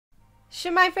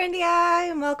Shemai friendly eye,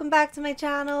 and welcome back to my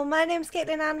channel. My name's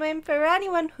CaitlinAnwyn for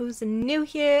anyone who's new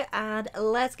here, and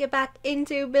let's get back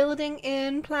into building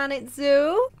in Planet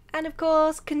Zoo. And of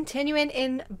course, continuing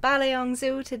in Balayong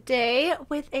Zoo today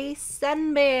with a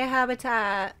sun bear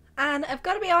habitat. And I've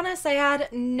got to be honest, I had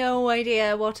no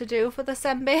idea what to do for the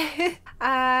sun bear.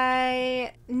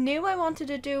 I knew I wanted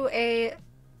to do a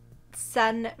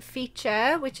sun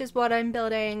feature, which is what I'm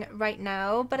building right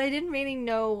now, but I didn't really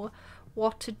know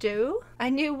what to do. I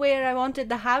knew where I wanted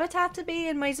the habitat to be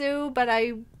in my zoo, but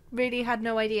I really had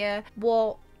no idea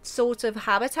what sort of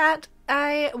habitat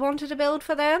I wanted to build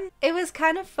for them. It was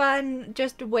kind of fun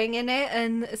just winging it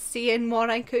and seeing what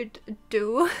I could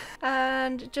do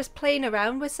and just playing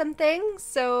around with some things.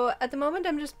 So at the moment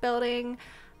I'm just building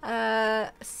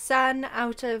a sun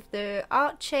out of the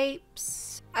art shapes.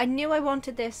 I knew I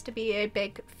wanted this to be a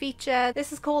big feature.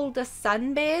 This is called the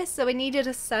sun base, so I needed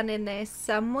a sun in there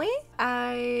somewhere.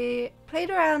 I played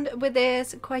around with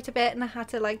this quite a bit and I had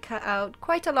to like cut out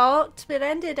quite a lot. It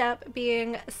ended up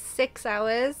being 6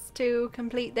 hours to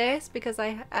complete this because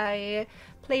I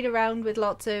played around with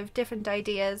lots of different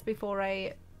ideas before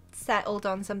I settled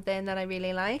on something that I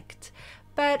really liked.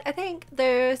 But I think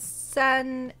the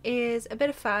sun is a bit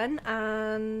of fun,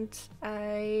 and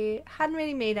I hadn't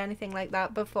really made anything like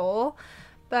that before,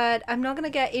 but I'm not going to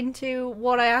get into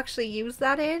what I actually use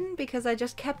that in because I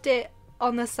just kept it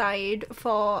on the side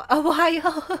for a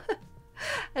while.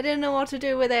 I didn't know what to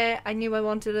do with it. I knew I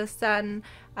wanted a sun,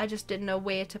 I just didn't know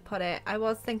where to put it. I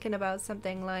was thinking about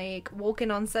something like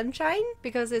Walking on Sunshine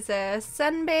because it's a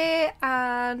sun bear,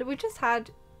 and we just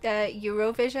had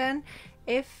Eurovision.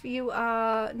 If you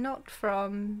are not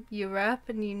from Europe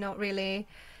and you're not really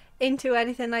into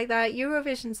anything like that,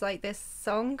 Eurovision's like this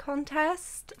song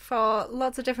contest for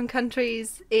lots of different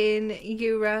countries in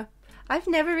Europe. I've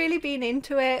never really been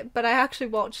into it, but I actually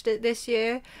watched it this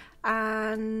year,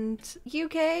 and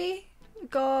UK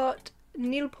got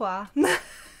nil points.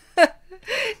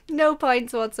 No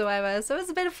points whatsoever, so it was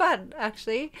a bit of fun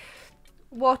actually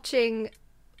watching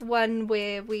one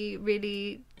where we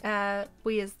really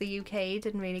we as the UK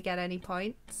didn't really get any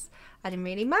points. I didn't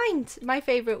really mind. My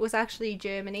favourite was actually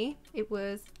Germany. It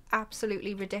was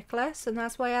absolutely ridiculous, and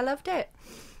that's why I loved it.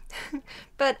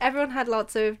 But everyone had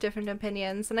lots of different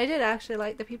opinions, and I did actually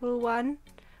like the people who won,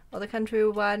 or the country who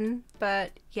won,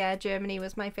 but yeah, Germany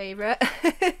was my favourite.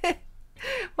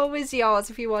 What was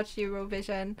yours if you watched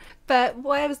Eurovision? But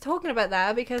why I was talking about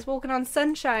that, because Walking on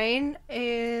Sunshine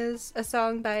is a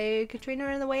song by Katrina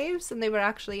and the Waves, and they were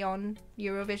actually on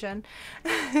Eurovision.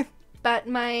 But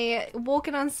my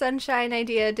Walking on Sunshine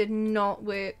idea did not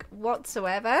work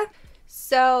whatsoever.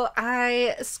 So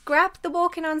I scrapped the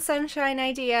Walking on Sunshine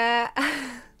idea.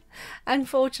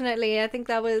 Unfortunately, I think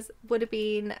that would have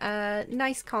been a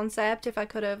nice concept if I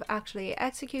could have actually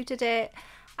executed it.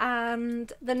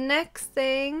 And the next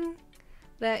thing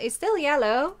that is still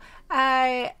yellow,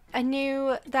 I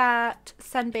knew that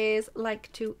sun bears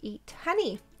like to eat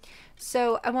honey.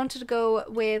 So I wanted to go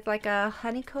with like a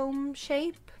honeycomb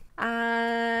shape.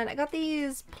 And I got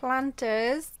these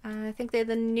planters. I think they're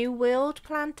the New World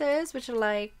planters, which are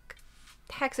like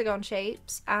hexagon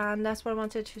shapes. And that's what I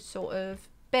wanted to sort of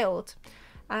build.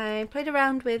 I played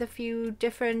around with a few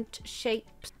different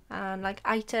shapes and like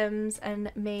items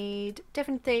and made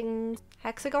different things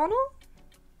hexagonal.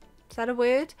 Is that a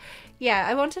word? Yeah,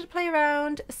 I wanted to play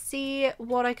around, see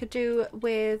what I could do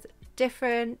with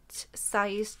different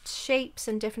sized shapes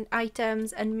and different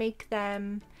items and make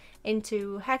them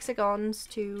into hexagons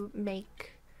to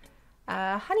make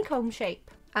a honeycomb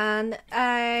shape. And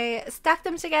I stacked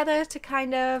them together to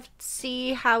kind of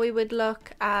see how it would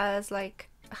look as like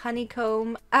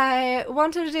honeycomb. I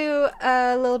wanted to do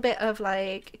a little bit of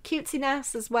like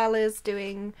cutesiness as well as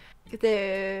doing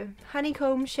the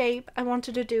honeycomb shape. I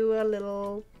wanted to do a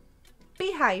little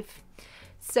beehive.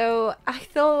 So I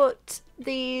thought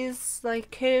these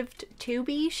like curved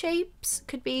 2B shapes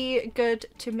could be good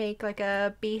to make like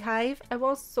a beehive. I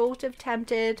was sort of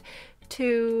tempted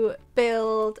to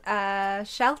build a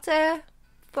shelter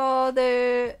for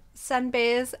the sun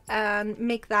bears and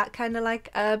make that kind of like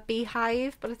a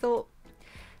beehive, but I thought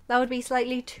that would be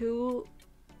slightly too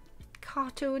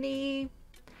cartoony.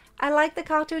 I like the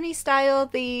cartoony style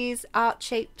these art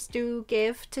shapes do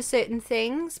give to certain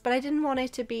things, but I didn't want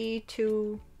it to be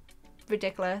too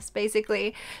ridiculous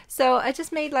basically. So I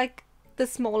just made like the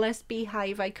smallest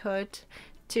beehive I could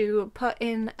to put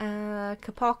in a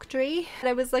kapok tree. And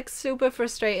I was like super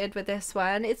frustrated with this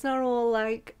one. It's not all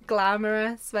like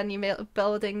glamorous when you're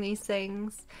building these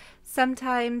things.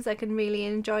 Sometimes I can really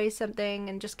enjoy something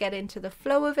and just get into the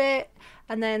flow of it,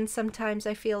 and then sometimes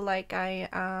I feel like I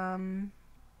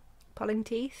pulling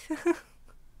teeth.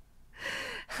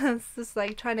 It's just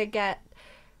like trying to get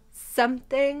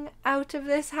something out of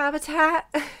this habitat.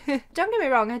 Don't get me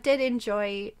wrong, I did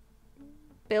enjoy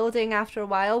building after a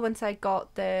while once I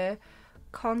got the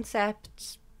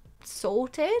concept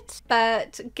sorted,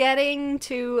 but getting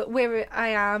to where I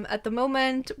am at the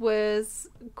moment was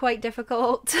quite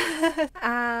difficult.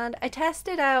 And I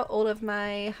tested out all of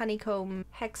my honeycomb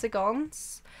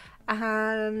hexagons,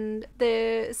 and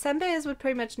the sunbears would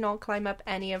pretty much not climb up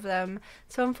any of them,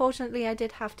 so unfortunately I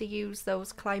did have to use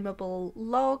those climbable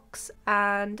logs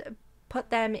and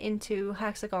put them into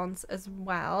hexagons as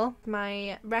well.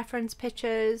 My reference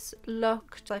pictures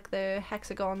looked like the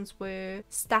hexagons were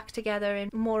stacked together in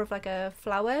more of like a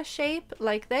flower shape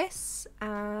like this,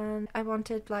 and I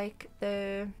wanted like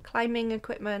the climbing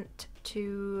equipment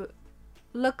to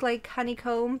look like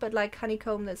honeycomb, but like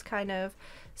honeycomb that's kind of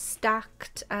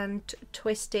stacked and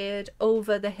twisted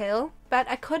over the hill. But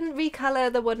I couldn't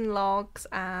recolor the wooden logs,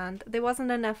 and there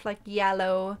wasn't enough like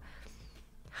yellow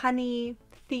honey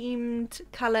themed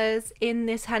colors in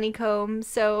this honeycomb,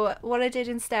 so what I did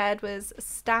instead was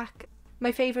stack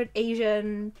my favorite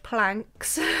Asian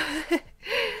planks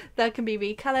that can be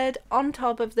recolored on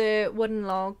top of the wooden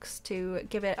logs to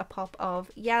give it a pop of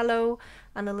yellow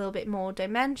and a little bit more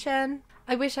dimension.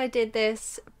 I wish I did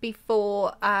this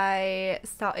before I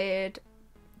started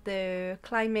the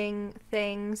climbing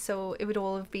thing, so it would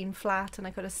all have been flat and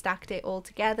I could have stacked it all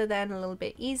together then a little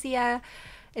bit easier,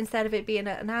 instead of it being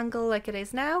at an angle like it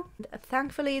is now.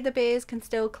 Thankfully the bears can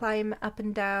still climb up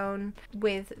and down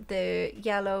with the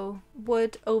yellow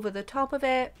wood over the top of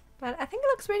it, but I think it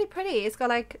looks really pretty. It's got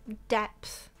like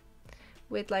depth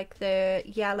with like the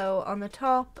yellow on the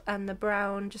top and the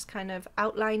brown just kind of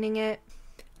outlining it.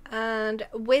 And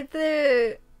with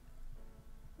the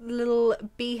little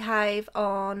beehive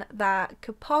on that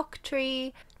kapok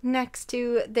tree next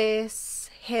to this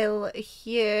hill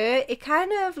here, it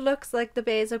kind of looks like the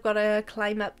bears have got to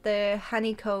climb up the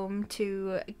honeycomb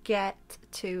to get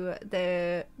to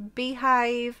the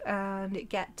beehive and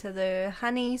get to the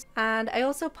honeys. And I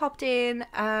also popped in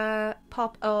a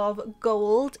pop of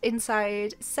gold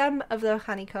inside some of the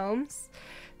honeycombs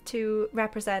to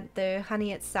represent the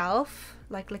honey itself,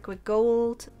 like liquid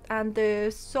gold, and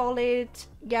the solid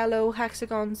yellow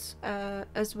hexagons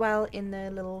as well in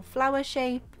the little flower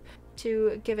shape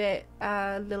to give it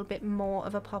a little bit more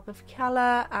of a pop of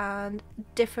colour, and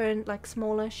different like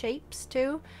smaller shapes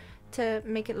too to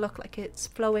make it look like it's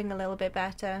flowing a little bit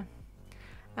better.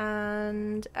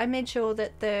 And I made sure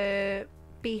that the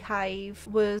beehive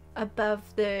was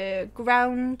above the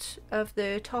ground of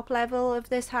the top level of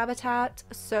this habitat,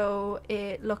 so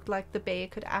it looked like the bear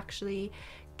could actually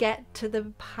get to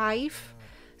the hive.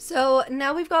 So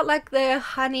now we've got like the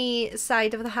honey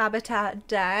side of the habitat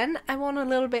done. I want a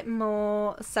little bit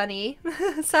more sunny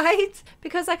side,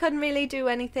 because I couldn't really do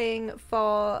anything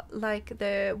for like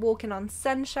the walking on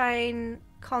sunshine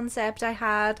concept I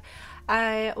had.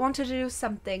 I wanted to do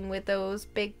something with those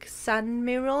big sun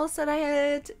murals that I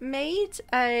had made.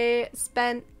 I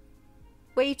spent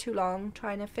way too long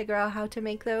trying to figure out how to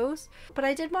make those, but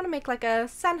I did want to make like a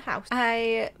sun house.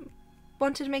 I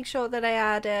wanted to make sure that I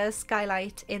had a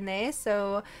skylight in there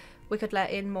so we could let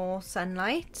in more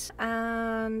sunlight,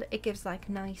 and it gives like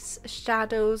nice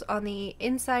shadows on the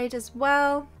inside as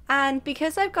well. And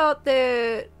because I've got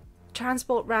the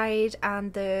transport ride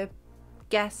and the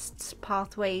guests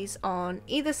pathways on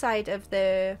either side of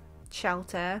the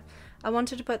shelter, I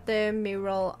wanted to put the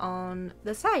mural on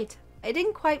the side. It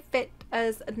didn't quite fit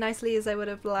as nicely as I would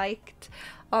have liked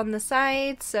on the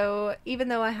side, so even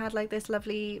though I had like this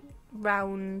lovely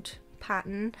round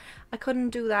pattern, I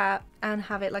couldn't do that and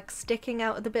have it like sticking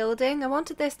out of the building. I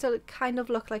wanted this to kind of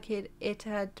look like it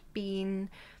had been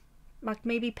like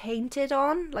maybe painted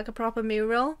on, like a proper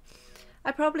mural.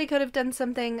 I probably could have done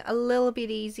something a little bit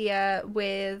easier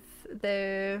with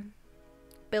the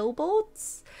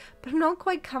billboards, but I'm not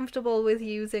quite comfortable with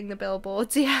using the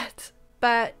billboards yet.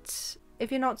 But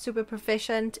if you're not super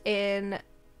proficient in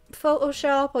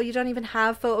Photoshop, or you don't even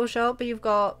have Photoshop but you've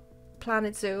got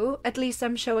Planet Zoo, at least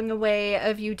I'm showing a way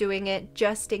of you doing it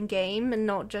just in game and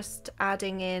not just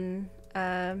adding in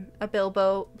a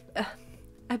billboard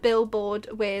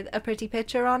with a pretty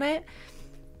picture on it.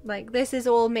 Like, this is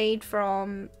all made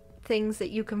from things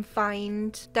that you can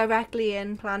find directly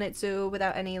in Planet Zoo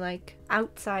without any like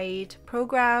outside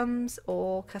programs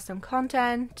or custom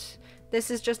content.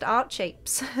 This is just art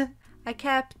shapes. I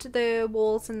kept the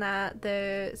walls and that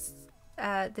this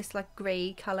like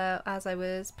grey colour as I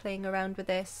was playing around with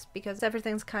this, because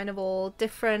everything's kind of all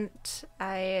different.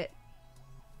 I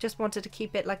just wanted to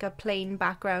keep it like a plain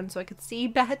background so I could see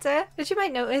better. As you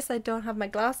might notice, I don't have my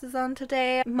glasses on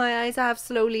today. My eyes have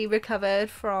slowly recovered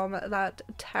from that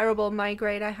terrible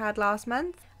migraine I had last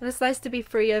month, and it's nice to be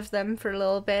free of them for a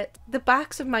little bit. The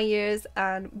backs of my ears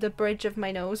and the bridge of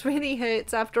my nose really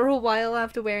hurts after a while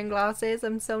after wearing glasses.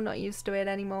 I'm so not used to it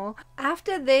anymore.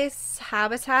 After this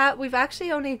habitat, we've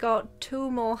actually only got 2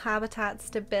 more habitats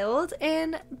to build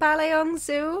in Balayong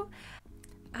Zoo.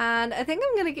 And I think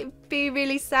I'm going to be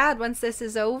really sad once this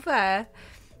is over.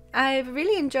 I've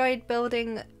really enjoyed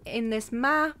building in this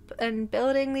map and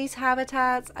building these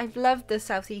habitats. I've loved the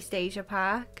Southeast Asia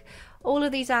Park. All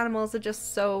of these animals are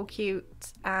just so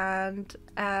cute, and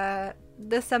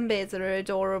the sunbears are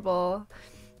adorable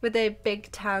with their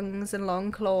big tongues and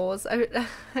long claws. I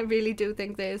really do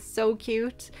think they're so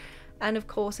cute. And of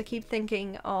course I keep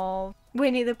thinking of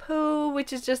Winnie the Pooh,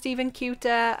 which is just even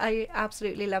cuter. I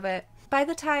absolutely love it. By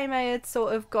the time I had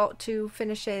sort of got to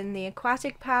finishing the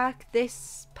aquatic pack,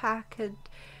 this pack had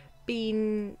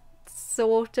been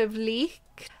sort of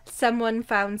leaked. Someone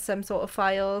found some sort of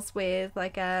files with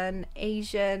like an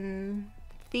Asian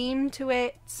theme to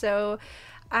it, so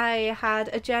I had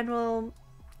a general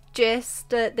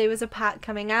gist that there was a pack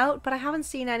coming out, but I haven't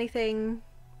seen anything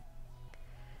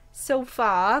so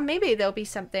far. Maybe there'll be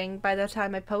something by the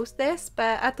time I post this,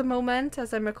 but at the moment,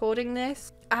 as I'm recording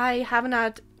this, I haven't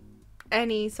had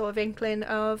any sort of inkling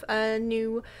of a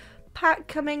new pack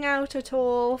coming out at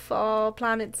all for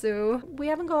Planet Zoo. We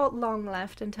haven't got long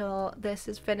left until this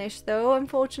is finished though,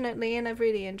 unfortunately, and I've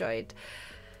really enjoyed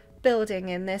building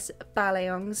in this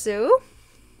Balayong Zoo.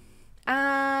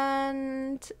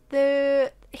 And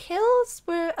the hills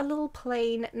were a little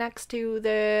plain next to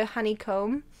the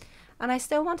honeycomb, and I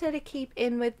still wanted to keep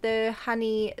in with the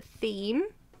honey theme,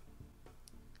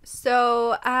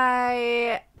 so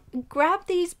I grabbed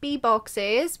these bee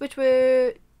boxes, which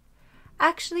were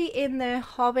actually in the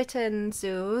Hobbiton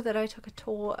Zoo that I took a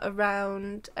tour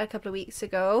around a couple of weeks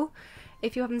ago.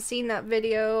 If you haven't seen that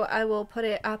video, I will put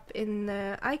it up in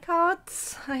the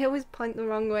iCards. I always point the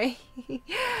wrong way.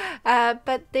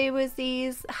 But there was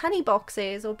these honey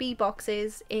boxes or bee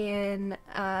boxes in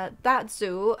that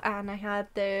zoo, and I had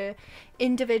the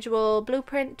individual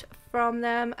blueprint from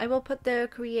them. I will put the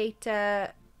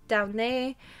creator down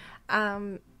there.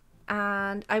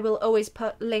 And I will always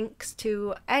put links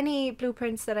to any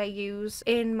blueprints that I use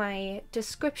in my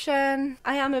description.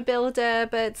 I am a builder,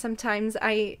 but sometimes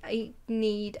I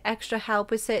need extra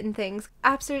help with certain things.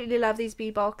 Absolutely love these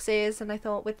bee boxes, and I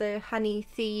thought with the honey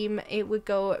theme it would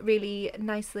go really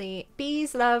nicely.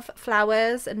 Bees love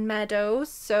flowers and meadows,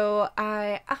 so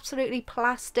I absolutely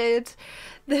plastered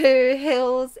the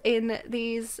hills in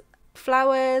these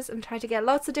flowers and tried to get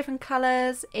lots of different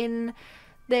colours in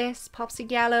this. Pops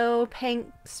of yellow,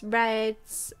 pinks,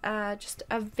 reds, just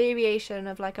a variation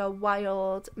of like a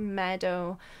wild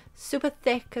meadow. Super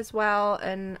thick as well,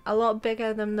 and a lot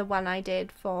bigger than the one I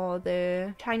did for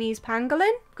the Chinese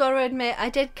pangolin. Gotta admit, I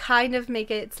did kind of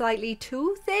make it slightly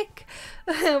too thick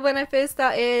when I first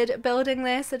started building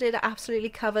this. I did absolutely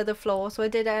cover the floor, so I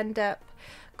did end up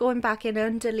going back in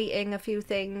and deleting a few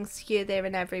things here, there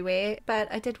and everywhere, but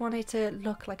I did want it to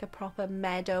look like a proper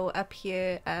meadow up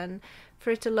here, and for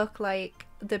it to look like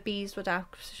the bees would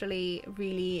actually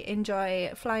really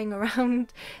enjoy flying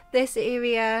around this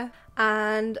area.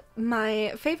 And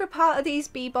my favourite part of these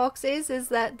bee boxes is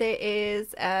that there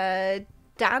is a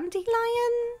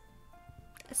dandelion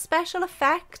special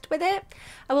effect with it.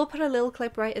 I will put a little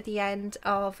clip right at the end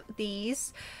of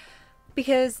these,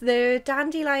 because the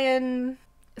dandelion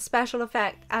special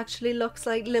effect actually looks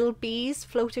like little bees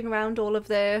floating around all of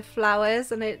the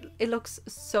flowers, and it looks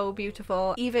so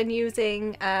beautiful. Even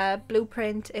using a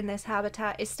blueprint in this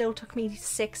habitat, it still took me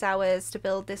 6 hours to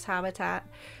build this habitat,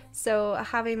 so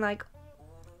having like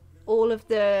all of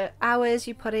the hours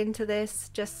you put into this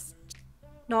just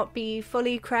not be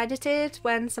fully credited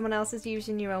when someone else is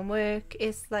using your own work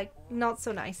is like not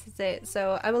so nice, is it?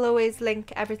 So I will always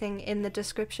link everything in the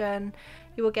description.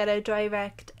 You will get a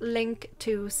direct link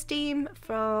to Steam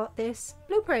for this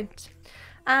blueprint,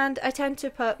 and I tend to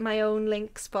put my own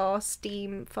links for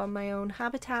Steam for my own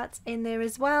habitats in there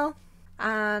as well,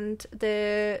 and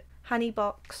the honey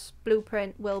box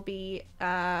blueprint will be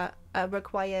a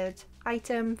required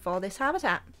item for this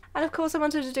habitat. And of course I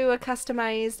wanted to do a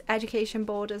customized education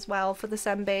board as well for the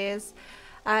sunbears.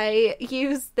 I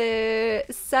used the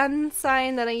sun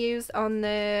sign that I used on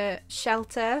the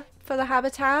shelter for the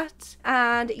habitat,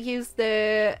 and used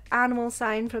the animal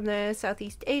sign from the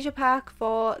Southeast Asia Park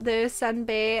for the sun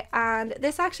bear, and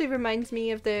this actually reminds me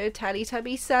of the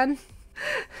Teletubby sun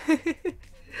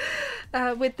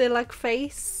with the like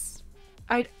face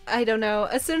I don't know.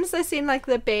 As soon as I seen like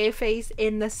the bear face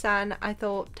in the sun, I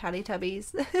thought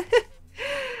Teletubbies.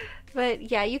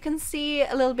 But yeah, you can see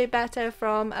a little bit better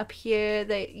from up here.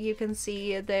 That you can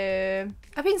see the...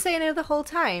 I've been saying it the whole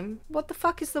time. What the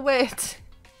fuck is the word?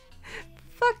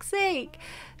 Fuck's sake.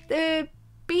 The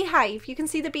beehive. You can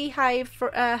see the beehive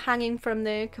hanging from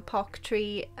the kapok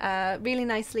tree really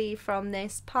nicely from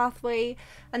this pathway.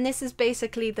 And this is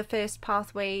basically the first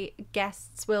pathway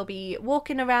guests will be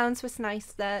walking around. So it's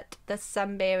nice that the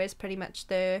sun bear is pretty much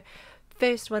the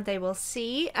first one they will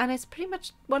see, and it's pretty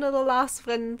much one of the last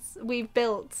ones we've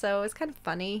built, so it's kind of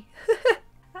funny.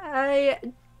 I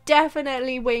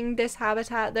definitely winged this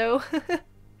habitat though.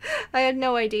 I had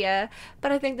no idea,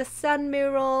 but I think the sun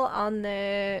mural on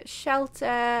the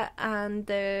shelter and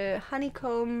the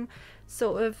honeycomb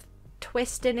sort of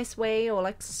twisting its way or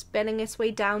like spinning its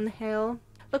way down the hill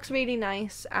looks really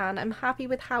nice, and I'm happy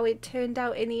with how it turned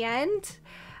out in the end.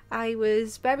 I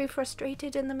was very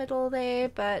frustrated in the middle there,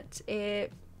 but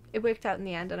it worked out in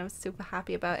the end and I was super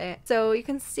happy about it. So you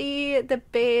can see the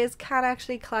bears can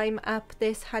actually climb up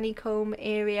this honeycomb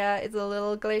area. It's a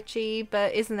little glitchy,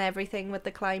 but isn't everything with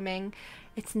the climbing?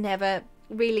 It's never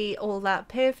really all that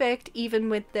perfect, even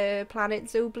with the Planet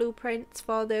Zoo blueprints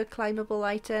for the climbable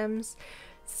items.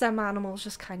 Some animals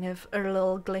just kind of are a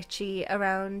little glitchy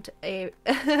around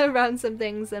around some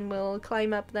things and will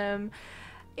climb up them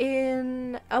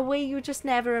in a way you just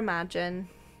never imagine.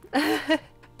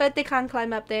 But they can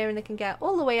climb up there and they can get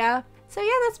all the way up. So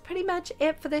yeah, that's pretty much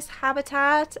it for this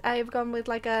habitat. I've gone with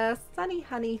like a sunny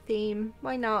honey theme.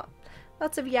 Why not?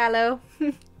 Lots of yellow.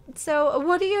 So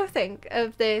what do you think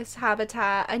of this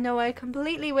habitat? I know I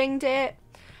completely winged it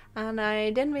and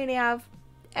I didn't really have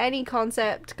any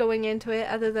concept going into it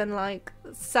other than like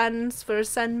suns for a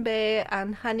sun bear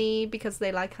and honey because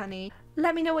they like honey.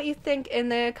 Let me know what you think in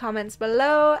the comments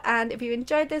below, and if you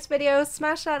enjoyed this video,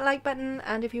 smash that like button,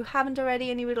 and if you haven't already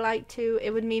and you would like to,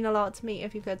 it would mean a lot to me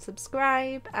if you could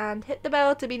subscribe and hit the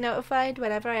bell to be notified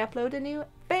whenever I upload a new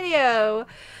video.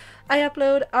 I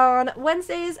upload on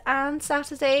Wednesdays and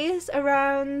Saturdays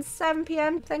around 7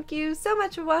 PM. Thank you so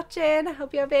much for watching. I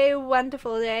hope you have a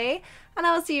wonderful day, and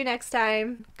I will see you next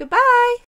time. Goodbye!